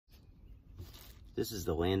This is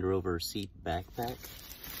the Land Rover seat backpack.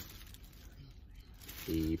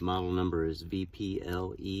 The model number is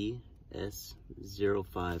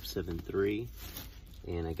VPLES0573,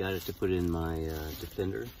 and I got it to put in my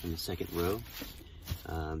Defender in the second row.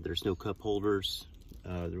 There's no cup holders.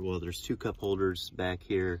 Well, there's two cup holders back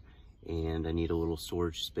here, and I need a little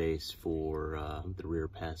storage space for the rear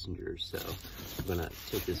passengers. So I'm gonna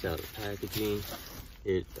take this out of the packaging.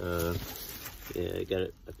 Yeah,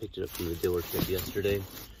 I picked it up from the dealership yesterday.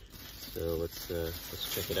 So let's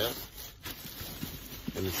check it out.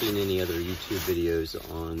 I haven't seen any other YouTube videos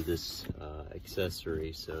on this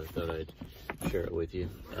accessory, so I thought I'd share it with you.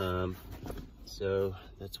 So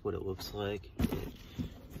that's what it looks like. It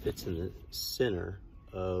fits in the center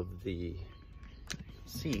of the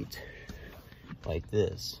seat like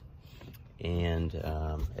this, and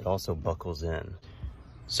it also buckles in.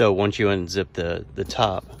 So once you unzip the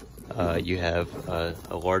top, you have a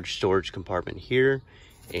large storage compartment here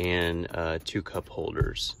and two cup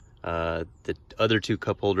holders. The other two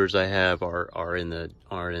cup holders I have are in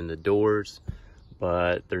the doors,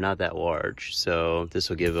 but they're not that large. So this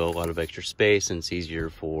will give a lot of extra space, and it's easier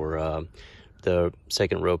for the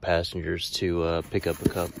second row passengers to pick up a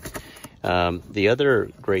cup. The other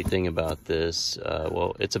great thing about this,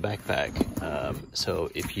 well, it's a backpack. So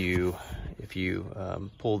if you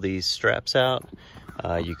pull these straps out,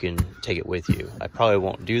 you can take it with you. I probably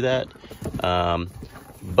won't do that,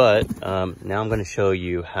 but now I'm going to show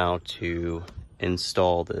you how to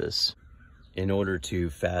install this. In order to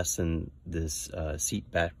fasten this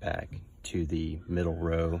seat backpack to the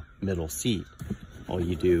middle seat, all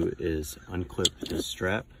you do is unclip this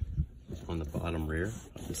strap on the bottom rear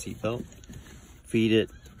of the seat belt, feed it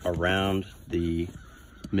around the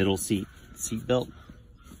middle seat belt,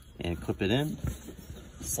 and clip it in,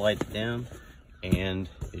 slide it down, and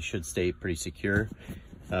it should stay pretty secure.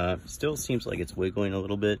 Still seems like it's wiggling a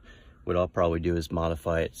little bit. What I'll probably do is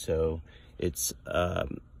modify it so it's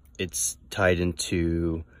tied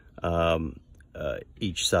into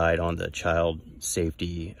each side on the child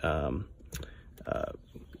safety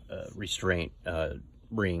restraint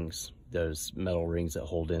rings, those metal rings that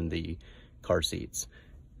hold in the car seats.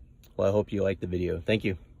 Well, I hope you liked the video. Thank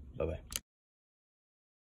you. Bye-bye.